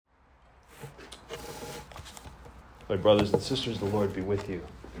My brothers and sisters, the Lord be with you.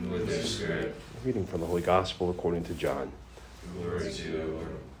 And with your spirit. Reading from the Holy Gospel according to John. Glory to you,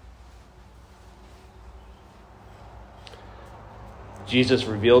 Lord. Jesus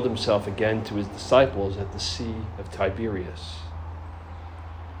revealed himself again to his disciples at the Sea of Tiberias.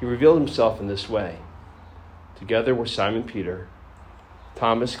 He revealed himself in this way. Together were Simon Peter,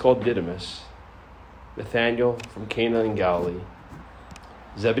 Thomas called Didymus, Nathanael from Cana in Galilee,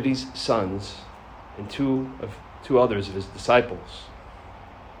 Zebedee's sons, and two others of his disciples.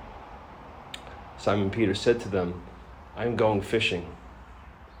 Simon Peter said to them, "I am going fishing."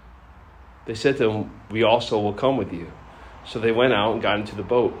 They said to him, "We also will come with you." So they went out and got into the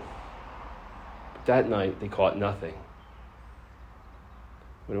boat. But that night they caught nothing.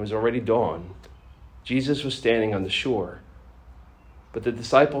 When it was already dawn, Jesus was standing on the shore, but the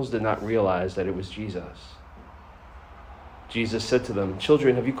disciples did not realize that it was Jesus. Jesus said to them,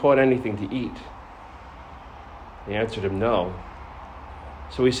 "Children, have you caught anything to eat?" They answered him, "No."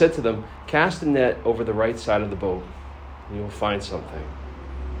 So he said to them, "Cast the net over the right side of the boat, and you will find something."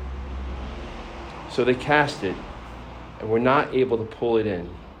 So they cast it, and were not able to pull it in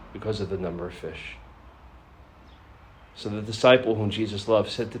because of the number of fish. So the disciple whom Jesus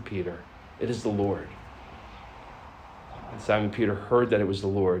loved said to Peter, "It is the Lord." And Simon Peter heard that it was the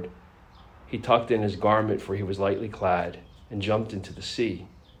Lord. He tucked in his garment, for he was lightly clad, and jumped into the sea.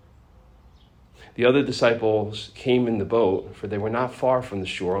 The other disciples came in the boat, for they were not far from the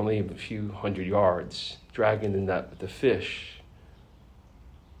shore, only a few hundred yards, dragging the net with the fish.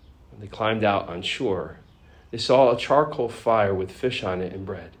 When they climbed out on shore, they saw a charcoal fire with fish on it and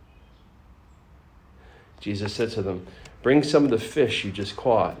bread. Jesus said to them, "Bring some of the fish you just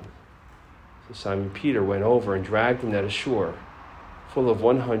caught." So Simon Peter went over and dragged the net ashore, full of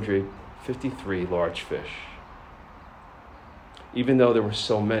 153 large fish. Even though there were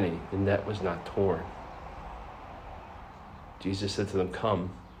so many, the net was not torn. Jesus said to them,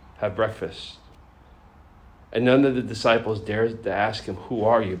 "Come, have breakfast." And none of the disciples dared to ask him, "Who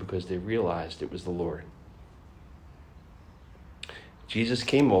are you?" because they realized it was the Lord. Jesus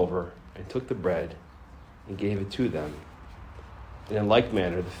came over and took the bread and gave it to them, and in like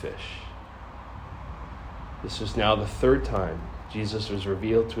manner the fish. This was now the third time Jesus was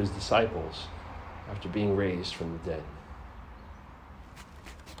revealed to his disciples after being raised from the dead.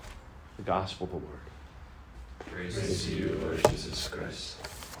 The Gospel of the Lord. Praise to you, Lord Jesus Christ.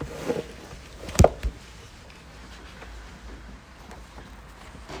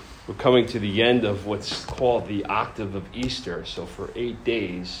 We're coming to the end of what's called the Octave of Easter. So for 8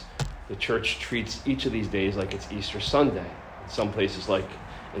 days, the church treats each of these days like it's Easter Sunday. In some places, like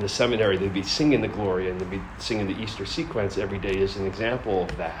in the seminary, they'd be singing the Gloria and they'd be singing the Easter sequence every day as an example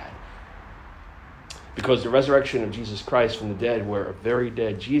of that. Because the resurrection of Jesus Christ from the dead, where a very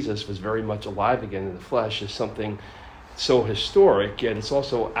dead Jesus was very much alive again in the flesh, is something so historic, yet it's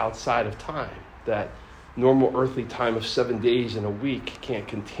also outside of time, that normal earthly time of 7 days in a week can't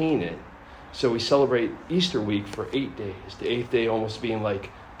contain it. So we celebrate Easter week for 8 days, the 8th day almost being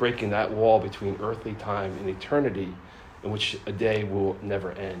like breaking that wall between earthly time and eternity, in which a day will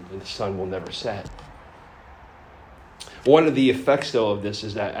never end and the sun will never set. One of the effects, though, of this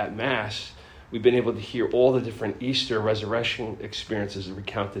is that at Mass, we've been able to hear all the different Easter resurrection experiences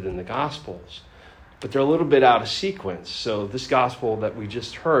recounted in the Gospels. But they're a little bit out of sequence. So this gospel that we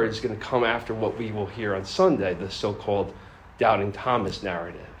just heard is going to come after what we will hear on Sunday, the so-called Doubting Thomas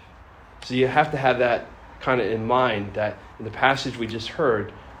narrative. So you have to have that kind of in mind, that in the passage we just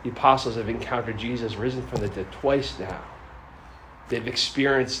heard, the apostles have encountered Jesus risen from the dead twice now. They've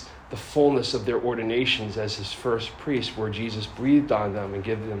experienced the fullness of their ordinations as his first priest, where Jesus breathed on them and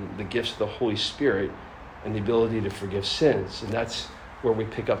gave them the gifts of the Holy Spirit and the ability to forgive sins. And that's where we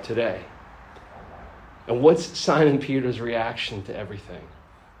pick up today. And what's Simon Peter's reaction to everything?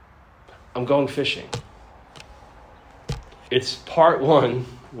 "I'm going fishing." It's part one,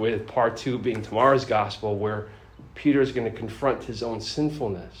 with part two being tomorrow's gospel, where Peter is going to confront his own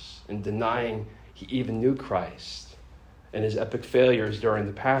sinfulness and denying he even knew Christ and his epic failures during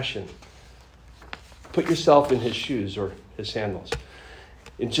the Passion. Put yourself in his shoes or his sandals.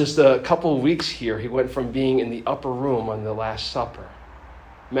 In just a couple of weeks here, he went from being in the upper room on the Last Supper,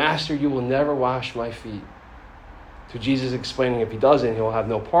 "Master, you will never wash my feet," to Jesus explaining if he doesn't, he'll have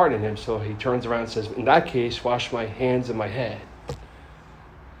no part in him. So he turns around and says, "In that case, wash my hands and my head."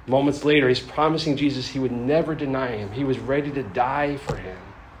 Moments later, he's promising Jesus he would never deny him. He was ready to die for him.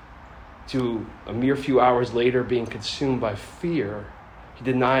 To a mere few hours later, being consumed by fear, he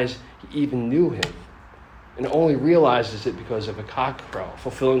denies he even knew him and only realizes it because of a cockcrow,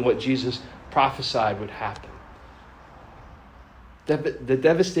 fulfilling what Jesus prophesied would happen. The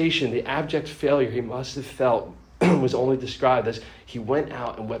devastation, the abject failure he must have felt was only described as he went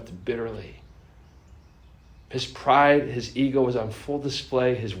out and wept bitterly. His pride, his ego was on full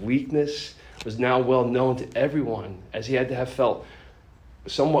display. His weakness was now well known to everyone, as he had to have felt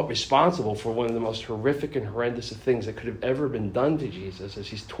somewhat responsible for one of the most horrific and horrendous of things that could have ever been done to Jesus, as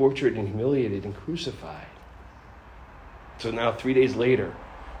he's tortured and humiliated and crucified. So now 3 days later,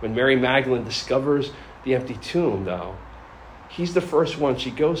 when Mary Magdalene discovers the empty tomb, though, he's the first one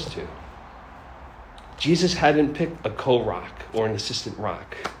she goes to. Jesus hadn't picked a co-rock or an assistant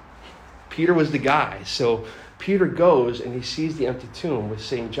rock. Peter was the guy. So Peter goes and he sees the empty tomb with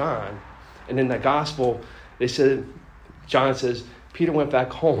St. John. And in the gospel, John says, Peter went back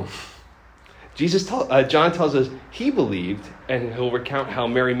home. John tells us he believed, and he'll recount how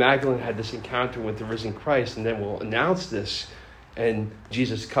Mary Magdalene had this encounter with the risen Christ, and then we'll announce this and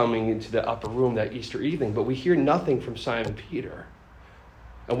Jesus coming into the upper room that Easter evening. But we hear nothing from Simon Peter.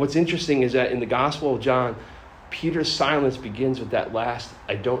 And what's interesting is that in the Gospel of John, Peter's silence begins with that last,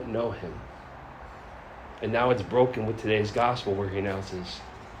 I don't know him. And now it's broken with today's Gospel where he announces,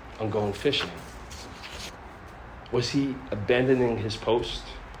 I'm going fishing. Was he abandoning his post?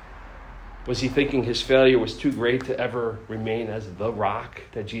 Was he thinking his failure was too great to ever remain as the rock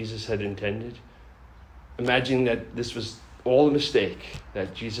that Jesus had intended? Imagining that this was all a mistake,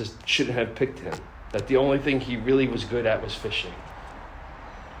 that Jesus shouldn't have picked him, that the only thing he really was good at was fishing.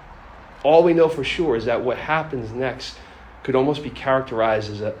 All we know for sure is that what happens next could almost be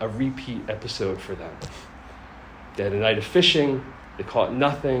characterized as a repeat episode for them. They had a night of fishing, they caught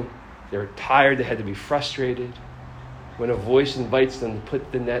nothing, they were tired, they had to be frustrated, when a voice invites them to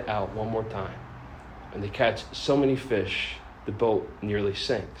put the net out one more time. And they catch so many fish, the boat nearly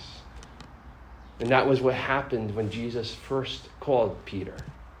sinks. And that was what happened when Jesus first called Peter,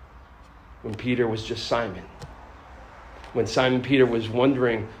 when Peter was just Simon. When Simon Peter was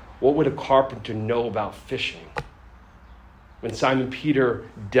wondering, what would a carpenter know about fishing? When Simon Peter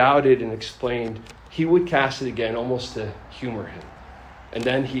doubted and explained, he would cast it again almost to humor him. And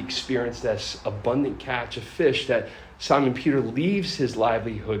then he experienced this abundant catch of fish that Simon Peter leaves his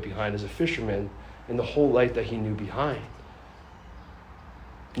livelihood behind as a fisherman and the whole life that he knew behind.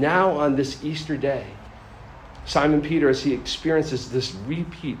 Now on this Easter day, Simon Peter, as he experiences this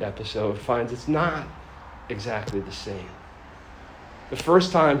repeat episode, finds it's not exactly the same. The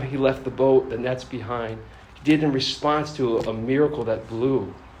first time he left the boat, the nets behind, he did in response to a miracle that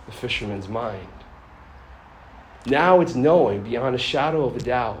blew the fisherman's mind. Now it's knowing beyond a shadow of a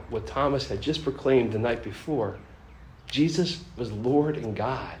doubt what Thomas had just proclaimed the night before. Jesus was Lord and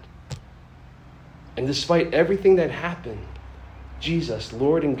God. And despite everything that happened, Jesus,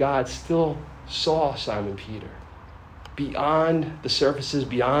 Lord and God, still saw Simon Peter. Beyond the surfaces,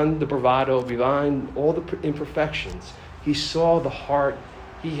 beyond the bravado, beyond all the imperfections, he saw the heart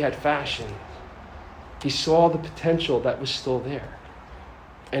he had fashioned. He saw the potential that was still there.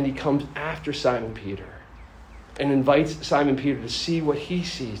 And he comes after Simon Peter and invites Simon Peter to see what he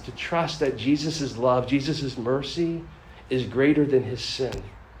sees, to trust that Jesus' love, Jesus' mercy is greater than his sin.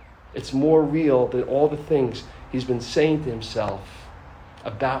 It's more real than all the things he's been saying to himself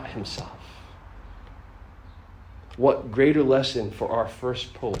about himself. What greater lesson for our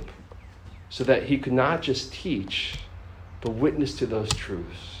first pope, so that he could not just teach, but witness to those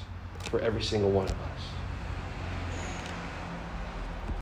truths for every single one of us.